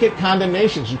blanket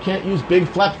condemnations. You can't use big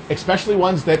flat, especially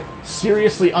ones that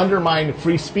seriously undermine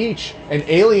free speech and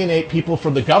alienate people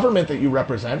from the government that you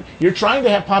represent. You're trying to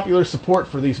have popular support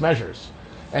for these measures.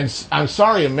 And I'm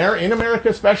sorry, in America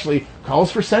especially,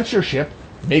 calls for censorship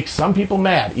makes some people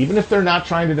mad, even if they're not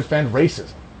trying to defend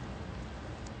racism.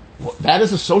 Well, that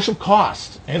is a social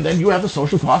cost. And then you have the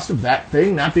social cost of that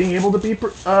thing not being able to be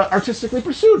artistically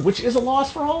pursued, which is a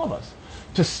loss for all of us.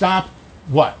 To stop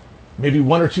what? Maybe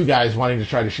one or two guys wanting to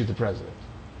try to shoot the president.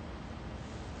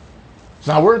 It's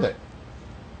not worth it.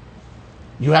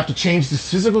 You have to change the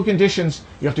physical conditions,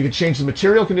 you have to change the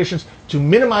material conditions to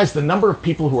minimize the number of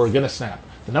people who are going to snap.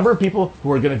 The number of people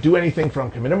who are going to do anything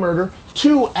from commit a murder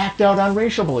to act out on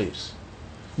racial beliefs.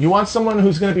 You want someone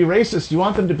who's going to be racist, you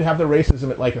want them to have their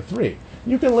racism at like a 3.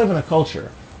 You can live in a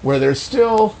culture where there's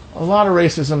still a lot of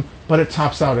racism, but it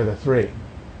tops out at a 3.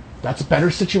 That's a better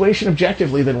situation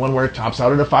objectively than one where it tops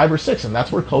out at a 5 or 6, and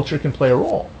that's where culture can play a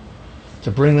role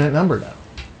to bring that number down.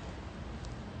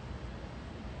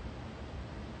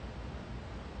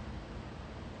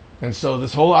 And so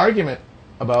this whole argument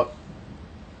about,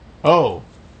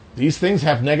 these things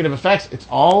have negative effects, it's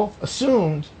all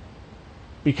assumed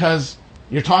because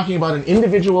you're talking about an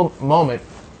individual moment,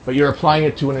 but you're applying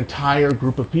it to an entire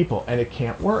group of people, and it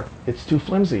can't work. It's too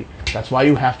flimsy. That's why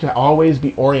you have to always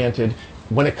be oriented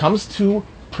when it comes to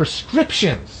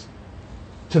prescriptions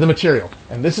to the material.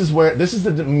 And this is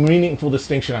the meaningful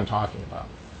distinction I'm talking about.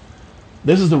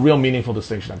 This is the real meaningful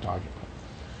distinction I'm talking about.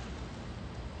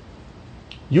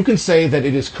 You can say that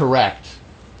it is correct,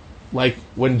 like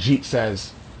when Jeet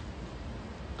says,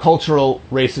 cultural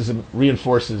racism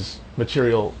reinforces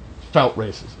material felt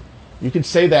racism. You can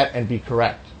say that and be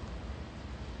correct.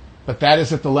 But that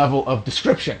is at the level of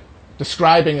description,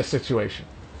 describing a situation.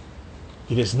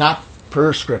 It is not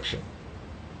prescription,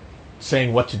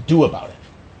 saying what to do about it.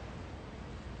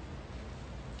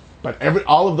 But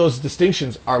all of those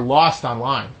distinctions are lost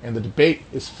online, and the debate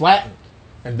is flattened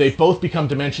And they both become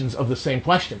dimensions of the same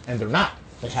question, and they're not.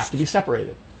 They have to be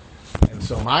separated. And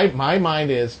so my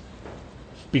mind is,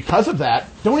 because of that,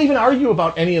 don't even argue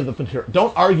about any of the material.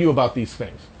 Don't argue about these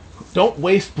things. Don't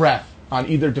waste breath on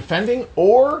either defending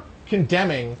or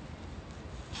condemning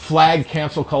flag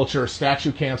cancel culture,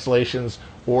 statue cancellations,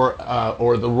 or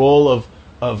the role of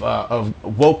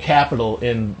woke capital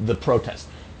in the protest.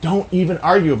 Don't even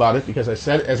argue about it, because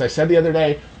as I said the other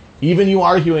day, even you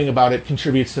arguing about it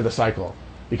contributes to the cycle,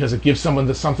 because it gives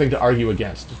someone something to argue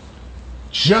against.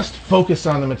 Just focus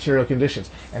on the material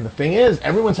conditions. And the thing is,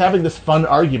 everyone's having this fun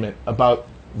argument about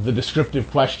the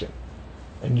descriptive question.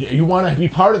 And you want to be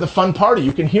part of the fun party.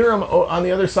 You can hear them on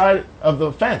the other side of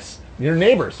the fence. Your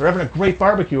neighbors, they're having a great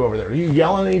barbecue over there. You're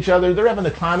yelling at each other. They're having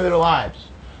the time of their lives,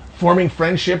 forming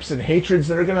friendships and hatreds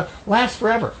that are going to last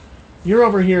forever. You're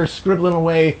over here scribbling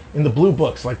away in the blue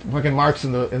books like fucking Marx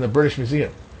in the British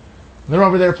Museum. And they're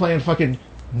over there playing fucking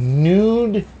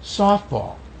nude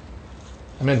softball.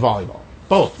 I meant volleyball.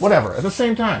 Both, whatever, at the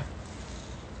same time.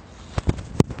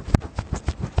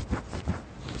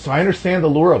 So I understand the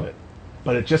lure of it,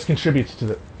 but it just contributes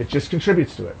to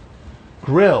it.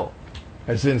 Grill,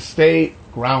 as in stay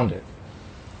grounded.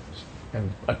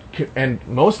 And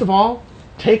most of all,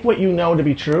 take what you know to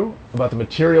be true about the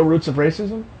material roots of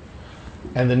racism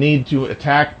and the need to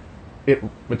attack it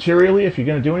materially if you're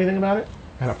going to do anything about it,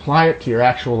 and apply it to your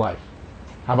actual life.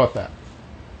 How about that?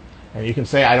 And you can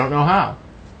say, I don't know how.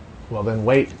 Well, then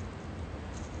wait.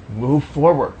 Move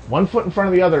forward, one foot in front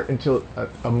of the other, until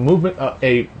a movement,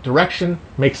 a direction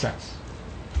makes sense.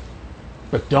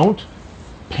 But don't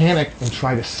panic and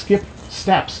try to skip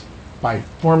steps by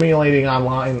formulating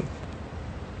online,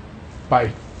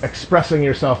 by expressing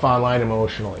yourself online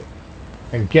emotionally,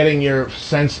 and getting your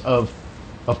sense of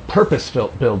purpose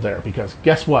build there. Because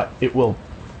guess what? It will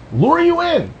lure you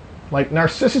in, like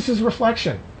Narcissus'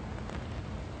 reflection.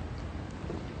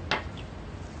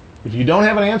 If you don't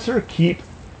have an answer, keep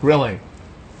grilling.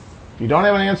 If you don't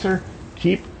have an answer,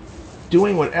 keep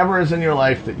doing whatever is in your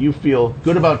life that you feel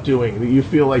good about doing, that you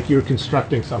feel like you're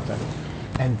constructing something.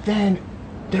 And then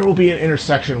there will be an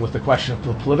intersection with the question of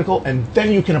the political, and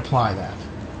then you can apply that.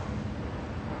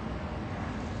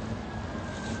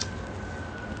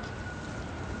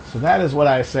 So that is what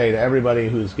I say to everybody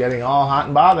who's getting all hot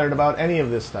and bothered about any of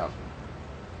this stuff.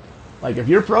 Like, if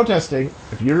you're protesting,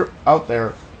 if you're out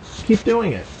there, keep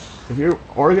doing it. If you're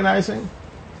organizing,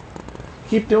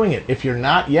 keep doing it. If you're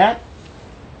not yet,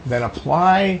 then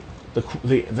apply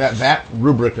that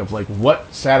rubric of like,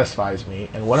 what satisfies me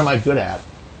and what am I good at,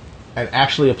 and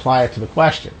actually apply it to the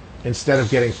question instead of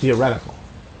getting theoretical.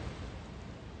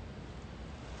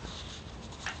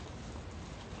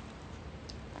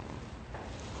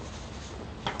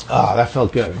 Ah, that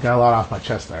felt good. Got a lot off my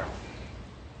chest there.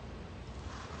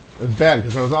 It was bad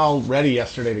because I was all ready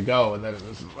yesterday to go, and then it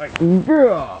was like,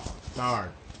 darn.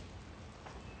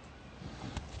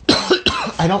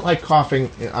 I don't like coughing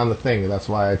on the thing. That's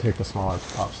why I take the smaller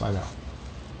puffs. I know.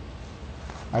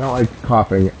 I don't like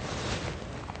coughing.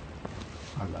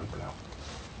 I'm done for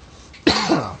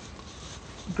now.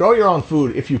 Grow your own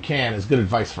food if you can is good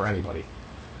advice for anybody.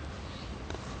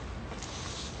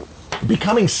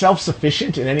 Becoming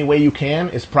self-sufficient in any way you can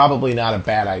is probably not a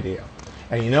bad idea.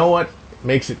 And you know what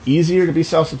makes it easier to be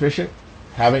self-sufficient?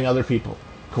 Having other people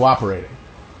cooperating.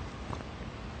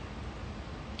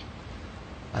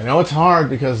 I know it's hard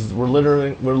because we're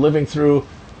living through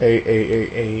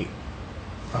a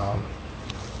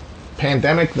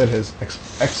pandemic that has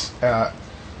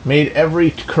made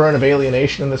every current of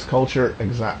alienation in this culture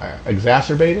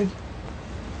exacerbated.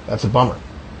 That's a bummer,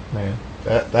 man.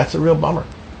 That's a real bummer.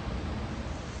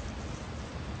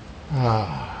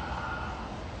 I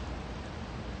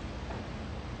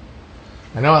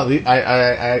know.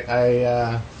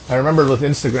 I remember with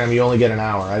Instagram you only get an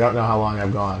hour. I don't know how long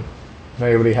I've gone. If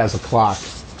anybody has a clock,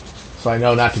 so I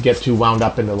know not to get too wound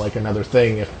up into like another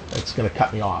thing if it's going to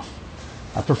cut me off.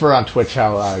 I prefer on Twitch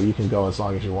how you can go as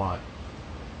long as you want.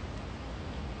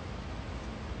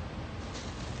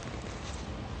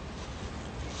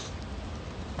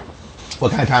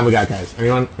 What kind of time we got, guys?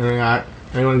 Anyone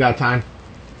got time?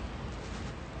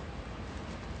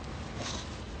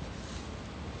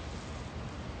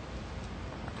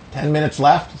 $10 minutes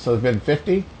left, so it's been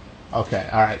 50. Okay,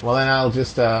 all right. Well, then I'll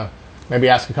just maybe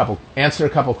answer a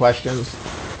couple questions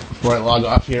before I log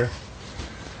off here.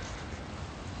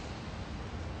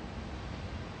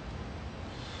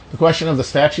 The question of the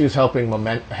statues helping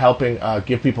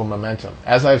give people momentum.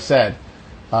 As I've said,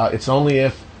 it's only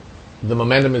if the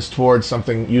momentum is towards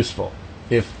something useful.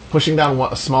 If pushing down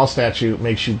a small statue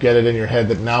makes you get it in your head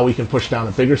that now we can push down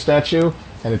a bigger statue,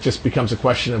 and it just becomes a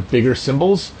question of bigger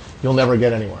symbols, you'll never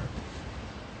get anywhere.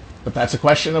 But that's a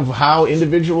question of how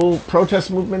individual protest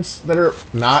movements that are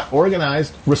not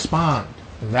organized respond.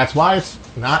 And that's why it's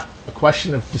not a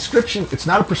question of description. It's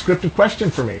not a prescriptive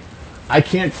question for me. I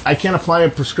can't apply a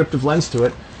prescriptive lens to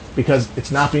it because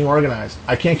it's not being organized.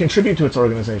 I can't contribute to its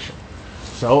organization.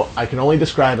 So I can only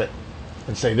describe it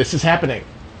and say this is happening,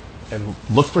 and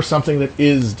look for something that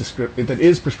is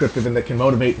prescriptive and that can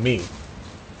motivate me.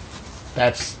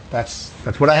 That's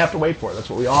what I have to wait for.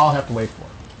 That's what we all have to wait for.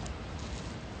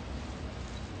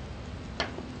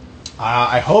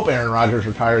 I hope Aaron Rodgers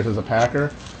retires as a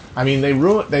Packer. I mean, they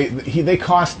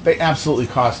absolutely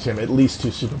cost him at least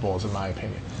 2 Super Bowls, in my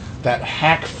opinion. That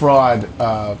hack fraud,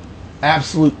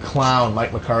 absolute clown,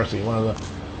 Mike McCarthy, one of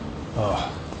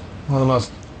the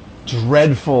most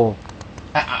dreadful,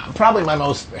 probably my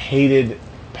most hated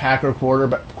Packer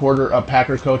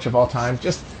Packer coach of all time.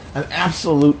 Just an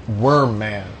absolute worm,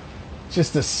 man.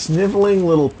 Just a sniveling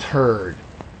little turd,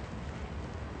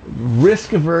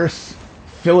 risk-averse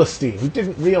Philistine who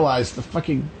didn't realize the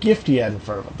fucking gift he had in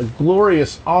front of him, the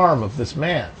glorious arm of this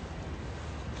man.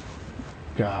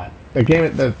 God, the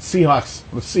Seahawks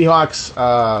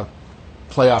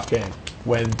playoff game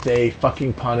when they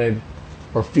fucking punted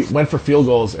or went for field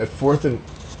goals at fourth and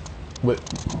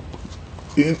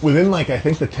within like I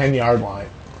think the 10-yard line,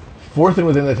 fourth and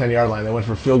within the 10-yard line, they went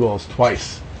for field goals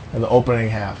twice in the opening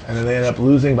half, and then they ended up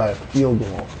losing by a field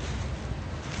goal.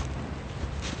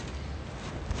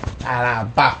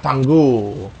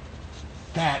 Bafangu,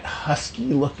 that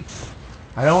husky look.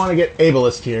 I don't want to get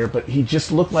ableist here, but he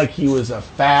just looked like he was a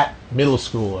fat middle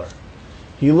schooler.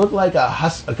 He looked like a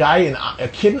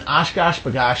kid in Oshkosh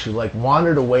B'gosh who like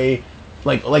wandered away,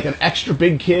 like an extra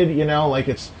big kid, you know, like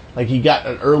it's like he got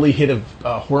an early hit of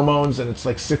hormones and it's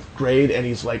like 6th grade, and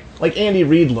he's like Andy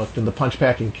Reid looked in the Punch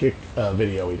Pack and Kick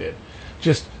video he did.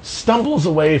 Just stumbles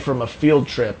away from a field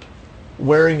trip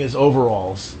wearing his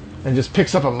overalls and just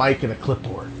picks up a mic and a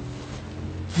clipboard.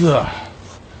 Ugh.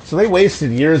 So they wasted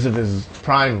years of his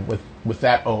prime with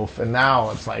that oaf, and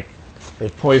now it's like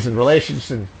they've poisoned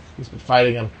relations and he's been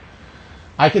fighting them.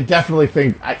 I could definitely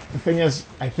think, the thing is,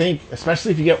 I think,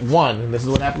 especially if you get one, and this is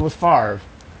what happened with Favre,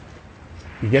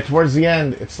 you get towards the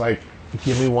end, it's like,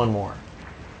 give me one more.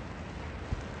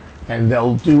 And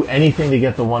they'll do anything to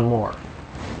get the one more.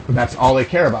 That's all they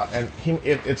care about. And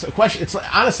it's a question. It's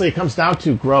honestly, it comes down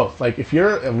to growth. Like if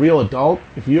you're a real adult,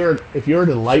 if you're an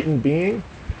enlightened being,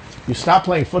 you stop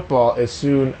playing football as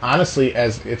soon, honestly,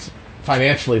 as it's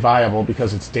financially viable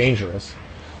because it's dangerous.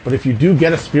 But if you do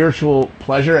get a spiritual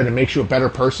pleasure and it makes you a better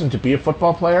person to be a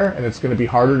football player, and it's going to be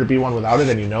harder to be one without it,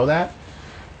 and you know that,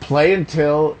 play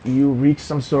until you reach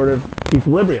some sort of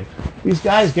equilibrium. These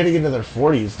guys getting into their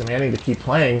 40s demanding to keep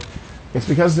playing, it's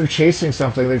because they're chasing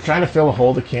something. They're trying to fill a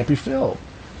hole that can't be filled.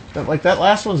 Like that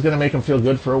last one's going to make them feel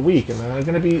good for a week, and then they're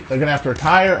going to have to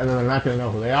retire, and then they're not going to know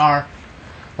who they are.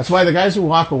 That's why the guys who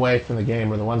walk away from the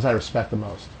game are the ones I respect the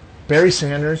most. Barry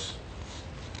Sanders,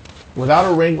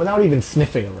 without a ring, without even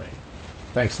sniffing a ring,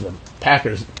 thanks to the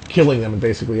Packers killing them in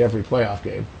basically every playoff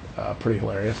game. Pretty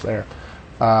hilarious there.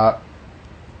 A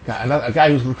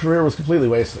guy whose career was completely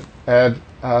wasted,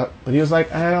 but he was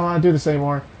like, I don't want to do this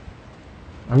anymore.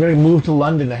 I'm going to move to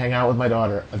London to hang out with my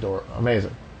daughter.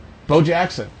 Amazing. Bo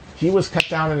Jackson, he was cut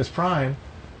down in his prime,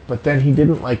 but then he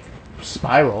didn't like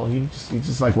spiral. He's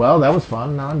just like, well, that was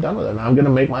fun. Now I'm done with it. Now I'm going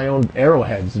to make my own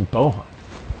arrowheads and bow hunt.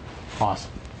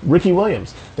 Awesome. Ricky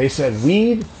Williams, they said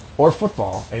weed or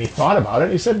football, and he thought about it.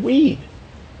 And he said weed.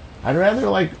 I'd rather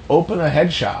like open a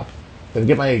head shop than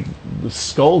get my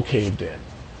skull caved in.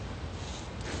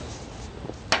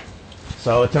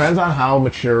 So it depends on how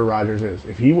mature Rodgers is.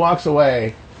 If he walks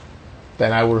away,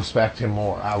 then I will respect him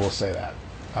more. I will say that.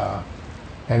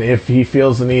 And if he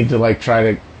feels the need to like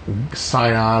try to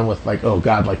sign on with like, oh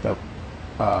God, like the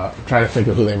trying to think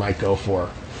of who they might go for,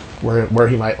 where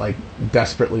he might like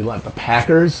desperately let the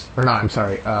Packers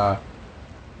the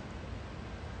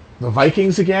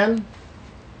Vikings again,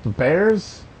 the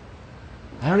Bears.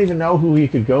 I don't even know who he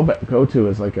could go to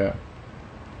as like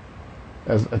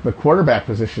as the quarterback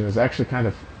position is actually kind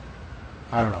of,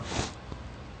 I don't know.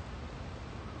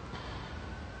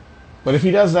 But if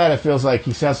he does that, it feels like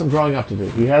he has some growing up to do.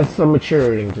 He has some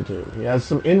maturing to do. He has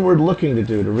some inward looking to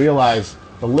do to realize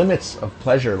the limits of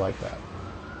pleasure like that.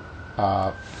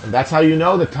 And that's how you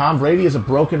know that Tom Brady is a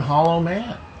broken, hollow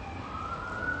man.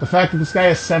 The fact that this guy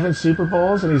has 7 Super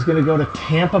Bowls and he's going to go to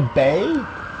Tampa Bay,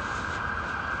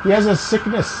 he has a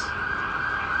sickness.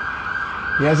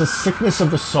 He has a sickness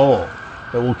of the soul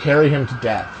that will carry him to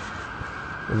death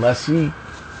unless he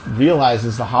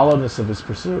realizes the hollowness of his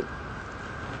pursuit.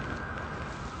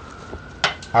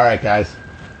 All right, guys.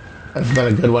 That's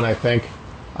been a good one, I think.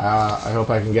 I hope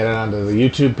I can get it onto the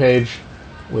YouTube page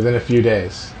within a few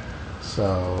days.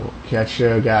 So catch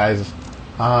you guys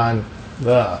on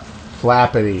the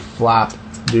flappity flop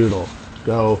doodle.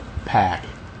 Go Pack.